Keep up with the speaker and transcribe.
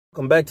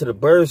Welcome back to the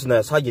Bird's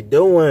Nest. How you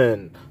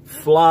doing?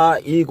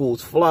 Fly,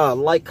 Eagles, fly.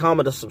 Like,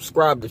 comment, and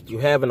subscribe if you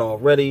haven't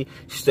already.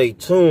 Stay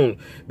tuned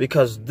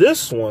because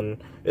this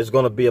one is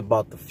going to be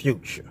about the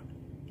future.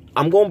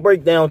 I'm going to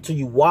break down to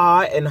you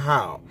why and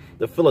how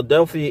the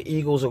Philadelphia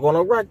Eagles are going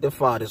to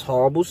rectify this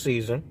horrible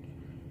season.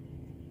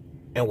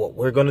 And what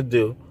we're going to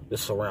do is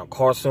surround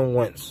Carson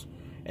Wentz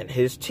and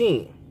his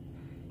team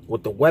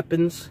with the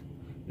weapons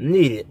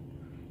needed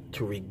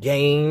to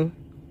regain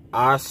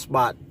our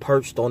spot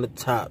perched on the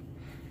top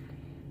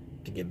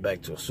to get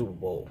back to a Super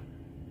Bowl.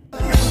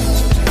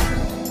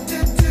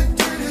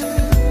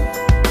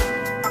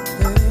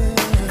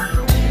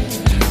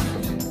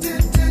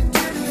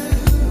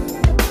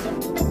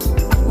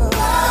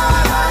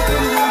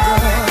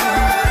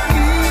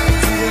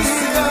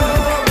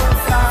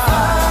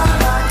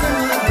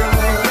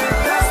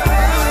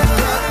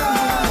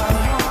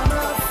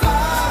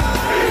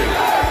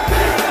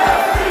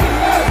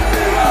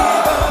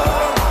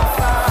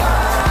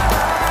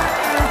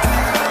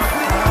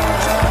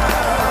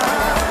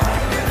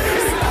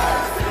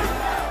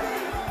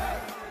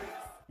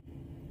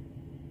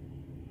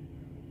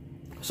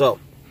 So,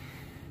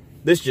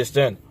 this just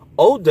in.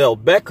 Odell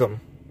Beckham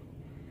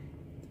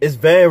is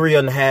very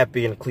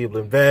unhappy in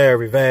Cleveland.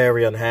 Very,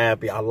 very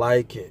unhappy. I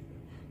like it.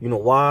 You know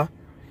why?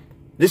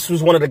 This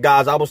was one of the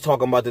guys I was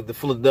talking about that the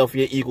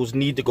Philadelphia Eagles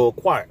need to go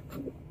acquire.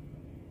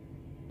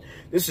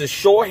 This is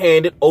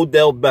short-handed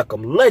Odell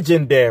Beckham.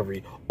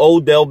 Legendary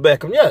Odell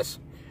Beckham. Yes,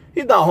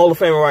 he's not a Hall of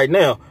Famer right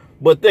now,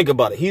 but think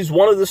about it. He's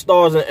one of the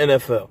stars in the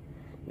NFL.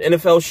 The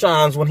NFL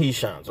shines when he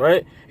shines,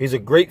 right? He's a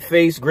great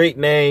face, great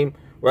name,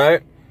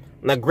 right?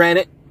 Now,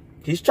 granted,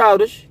 he's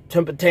childish,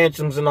 temper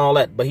tantrums and all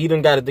that, but he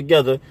done got it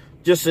together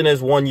just in his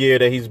 1 year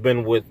that he's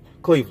been with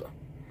Cleveland.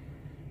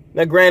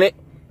 Now, granted,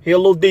 he a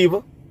little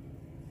diva,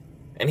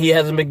 and he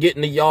hasn't been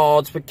getting the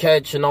yards per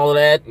catch and all of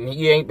that, and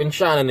he ain't been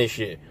shining this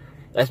year.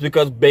 That's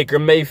because Baker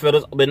Mayfield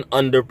has been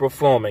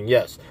underperforming.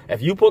 Yes,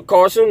 if you put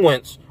Carson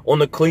Wentz on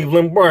the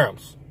Cleveland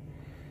Browns,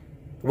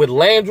 with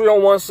Landry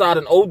on one side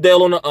and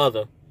Odell on the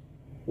other,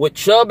 with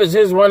Chubb as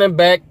his running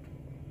back,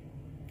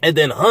 and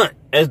then Hunt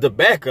as the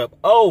backup,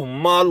 oh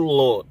my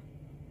Lord.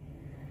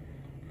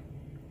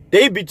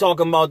 They be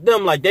talking about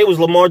them like they was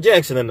Lamar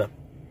Jackson in them.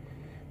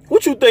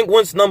 What you think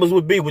Wentz numbers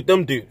would be with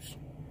them dudes?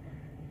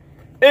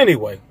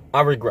 Anyway,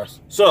 I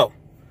regress. So,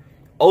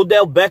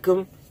 Odell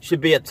Beckham should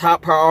be a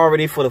top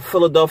priority for the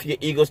Philadelphia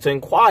Eagles to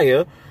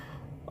inquire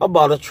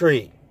about a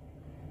trade.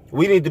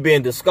 We need to be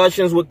in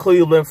discussions with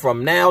Cleveland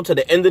from now to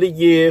the end of the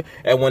year.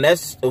 And when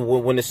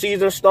the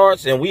season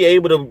starts and we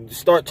able to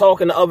start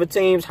talking to other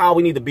teams, how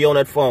we need to be on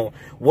that phone.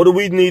 What do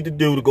we need to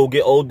do to go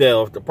get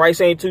Odell? If the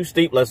price ain't too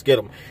steep, let's get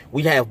him.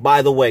 We have,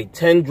 by the way,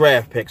 10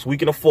 draft picks. We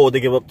can afford to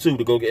give up 2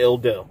 to go get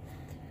Odell.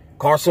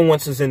 Carson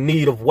Wentz is in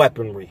need of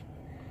weaponry.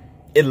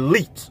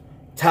 Elite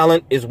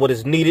talent is what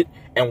is needed.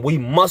 And we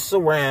must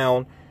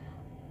surround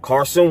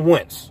Carson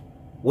Wentz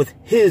with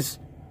his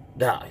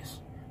guys.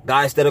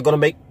 Guys that are going to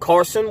make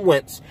Carson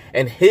Wentz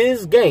and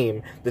his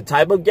game, the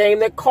type of game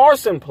that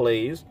Carson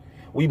plays,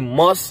 we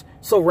must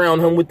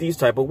surround him with these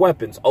type of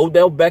weapons.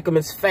 Odell Beckham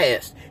is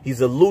fast. He's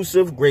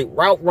elusive, great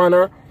route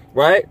runner,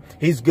 right?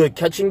 He's good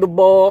catching the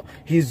ball.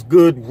 He's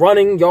good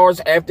running yards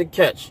after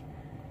catch.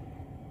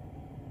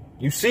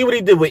 You see what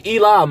he did with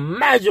Eli?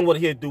 Imagine what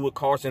he'd do with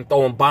Carson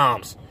throwing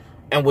bombs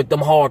and with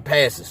them hard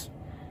passes.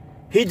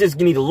 He just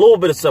needs a little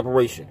bit of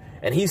separation.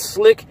 And he's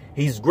slick.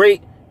 He's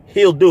great.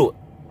 He'll do it.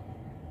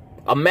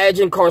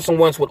 Imagine Carson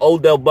Wentz with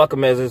Odell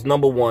Beckham as his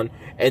 #1,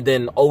 and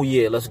then, oh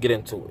yeah, let's get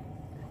into it.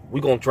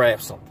 We're going to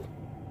draft something.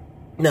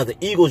 Now, the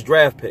Eagles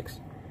draft picks,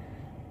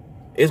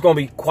 it's going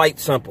to be quite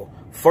simple.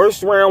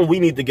 First round, we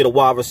need to get a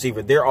wide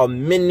receiver. There are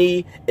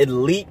many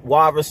elite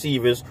wide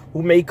receivers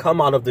who may come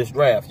out of this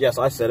draft. Yes,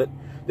 I said it.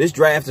 This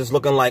draft is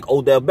looking like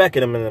Odell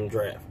Beckham in them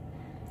draft.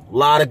 A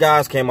lot of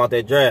guys came out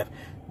that draft.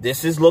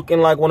 This is looking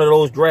like one of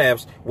those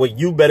drafts where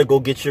you better go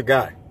get your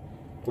guy.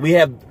 We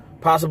have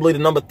possibly the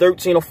number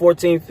 13 or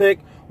 14 pick.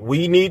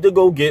 We need to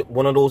go get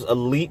one of those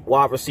elite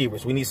wide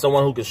receivers. We need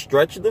someone who can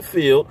stretch the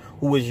field,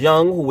 who is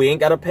young, who we ain't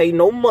got to pay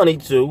no money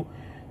to.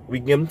 We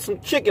give him some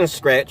chicken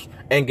scratch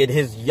and get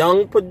his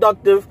young,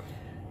 productive,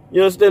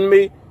 you understand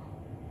me,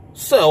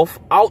 self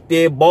out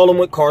there balling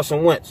with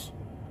Carson Wentz.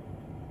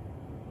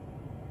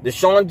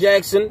 Deshaun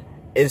Jackson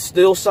is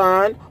still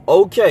signed.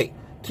 Okay,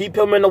 keep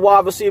him in the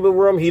wide receiver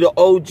room. He the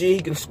OG.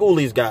 He can school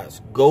these guys.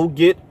 Go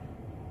get,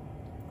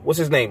 what's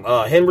his name?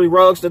 Henry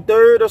Ruggs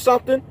III or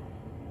something?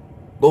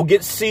 Go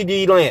get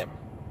CD Lamb.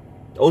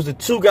 Those are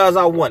 2 guys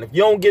I want. If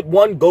you don't get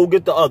one, go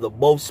get the other.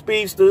 Both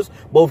speedsters,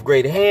 both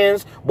great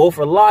hands, both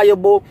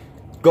reliable.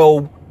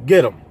 Go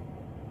get them.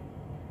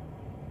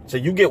 So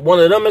you get one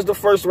of them as the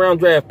first round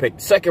draft pick.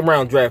 Second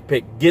round draft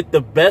pick. Get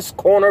the best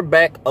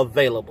cornerback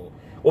available.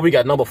 What we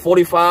got? Number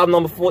 45,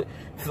 number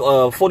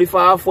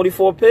 45,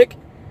 44 pick.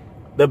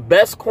 The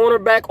best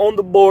cornerback on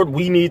the board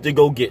we need to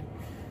go get.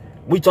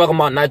 We talking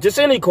about not just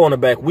any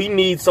cornerback. We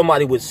need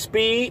somebody with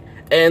speed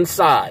and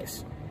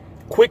size.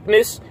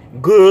 Quickness,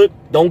 good.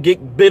 Don't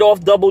get bit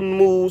off double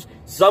moves.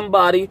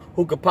 Somebody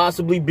who could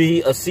possibly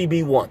be a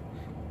CB1.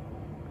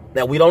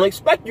 Now, we don't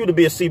expect you to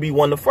be a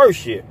CB1 the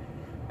first year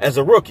as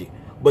a rookie.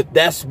 But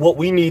that's what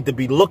we need to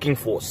be looking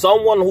for.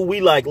 Someone who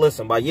we like,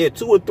 listen, by year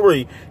 2 or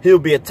 3, he'll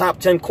be a top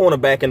 10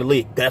 cornerback in the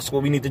league. That's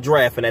what we need to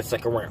draft in that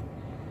second round.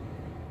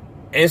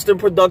 Instant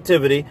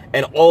productivity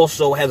and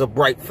also has a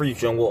bright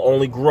future and will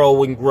only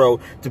grow and grow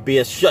to be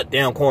a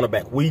shutdown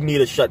cornerback. We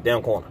need a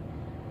shutdown corner.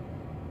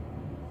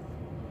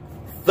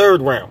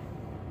 Third round,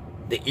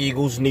 the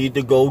Eagles need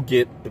to go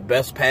get the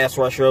best pass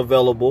rusher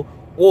available,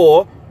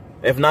 or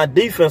if not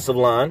defensive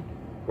line,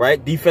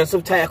 right?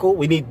 Defensive tackle,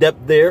 we need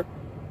depth there,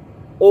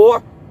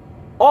 or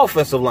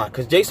offensive line,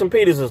 because Jason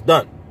Peters is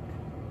done.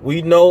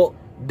 We know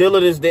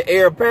Dillard is the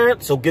heir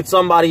apparent, so get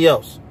somebody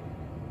else.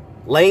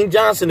 Lane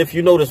Johnson, if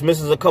you notice,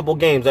 misses a couple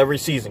games every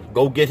season.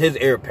 Go get his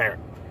heir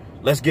apparent.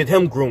 Let's get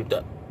him groomed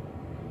up.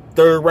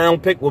 Third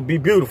round pick would be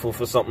beautiful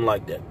for something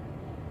like that.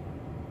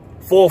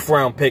 Fourth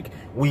round pick,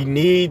 we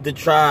need to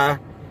try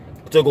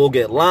to go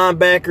get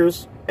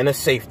linebackers and a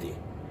safety.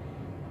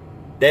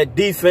 That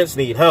defense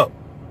need help.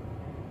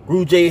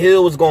 J.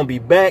 Hill is going to be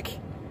back.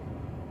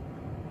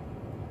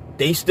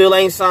 They still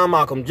ain't signed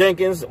Malcolm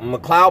Jenkins.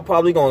 McLeod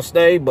probably going to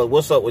stay, but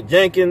what's up with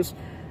Jenkins?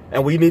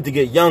 And we need to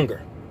get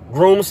younger.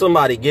 Groom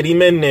somebody. Get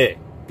him in there.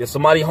 Get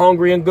somebody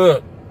hungry and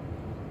good.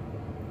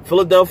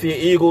 Philadelphia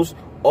Eagles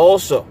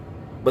also,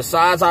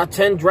 besides our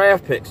 10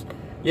 draft picks,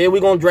 yeah,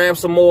 we're going to draft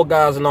some more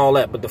guys and all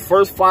that, but the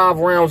first 5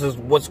 rounds is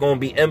what's going to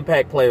be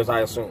impact players, I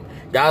assume.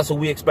 Guys who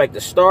we expect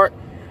to start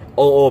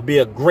or be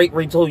a great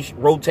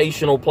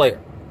rotational player.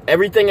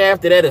 Everything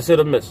after that is hit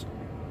or miss.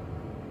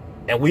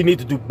 And we need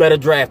to do better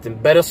drafting,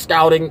 better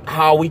scouting,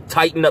 how we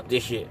tighten up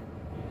this year.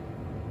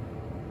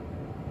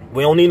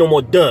 We don't need no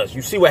more duds.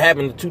 You see what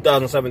happened in the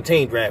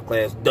 2017 draft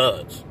class,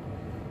 duds.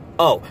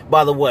 Oh,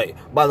 by the way,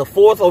 by the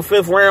 4th or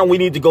 5th round, we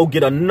need to go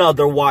get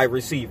another wide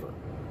receiver.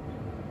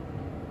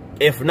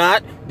 If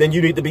not, then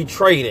you need to be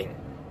trading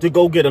to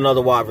go get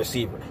another wide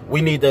receiver.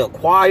 We need to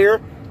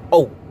acquire.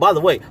 Oh, by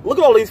the way, look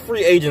at all these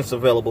free agents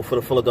available for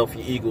the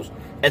Philadelphia Eagles.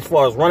 As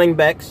far as running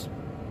backs,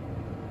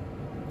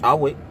 I'll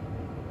wait.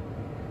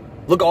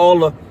 Look at all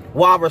the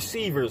wide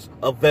receivers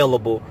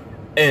available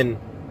in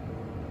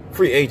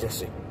free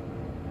agency.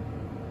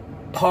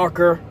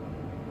 Parker.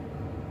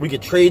 We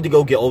could trade to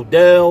go get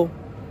Odell.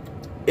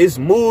 It's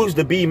moves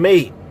to be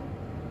made.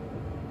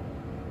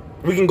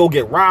 We can go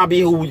get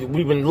Robbie, who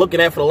we've been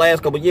looking at for the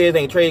last couple of years.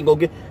 Ain't trading, go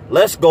get.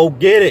 Let's go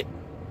get it.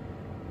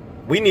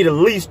 We need at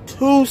least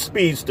 2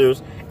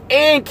 speedsters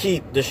and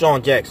keep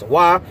Deshaun Jackson.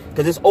 Why?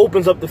 Because this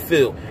opens up the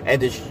field.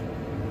 And this,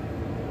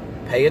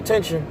 pay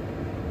attention.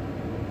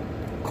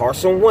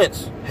 Carson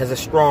Wentz has a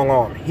strong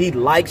arm. He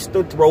likes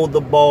to throw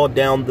the ball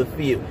down the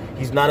field.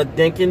 He's not a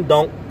dink and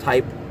dunk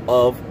type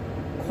of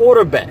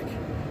quarterback.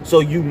 So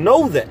you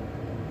know that.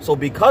 So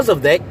because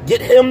of that,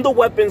 get him the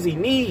weapons he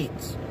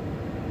needs.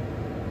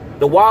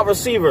 The wide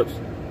receivers,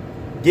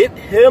 get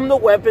him the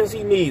weapons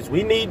he needs.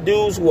 We need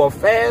dudes who are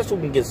fast, who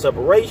can get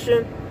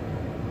separation.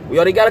 We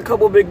already got a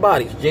couple of big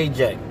bodies,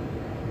 JJ.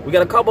 We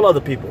got a couple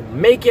other people.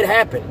 Make it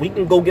happen. We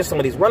can go get some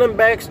of these running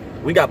backs.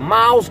 We got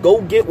Miles.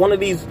 Go get one of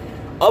these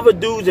other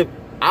dudes. If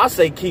I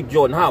say keep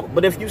Jordan Howard.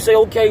 But if you say,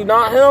 okay,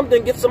 not him,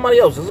 then get somebody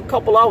else. There's a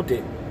couple out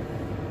there.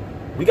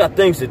 We got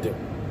things to do.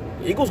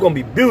 The Eagles going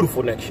to be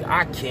beautiful next year.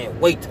 I can't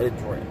wait till the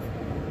draft.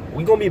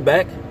 We going to be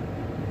back.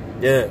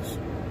 Yes.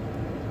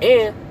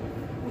 And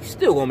we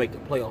still going to make the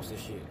playoffs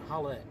this year.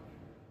 Holla at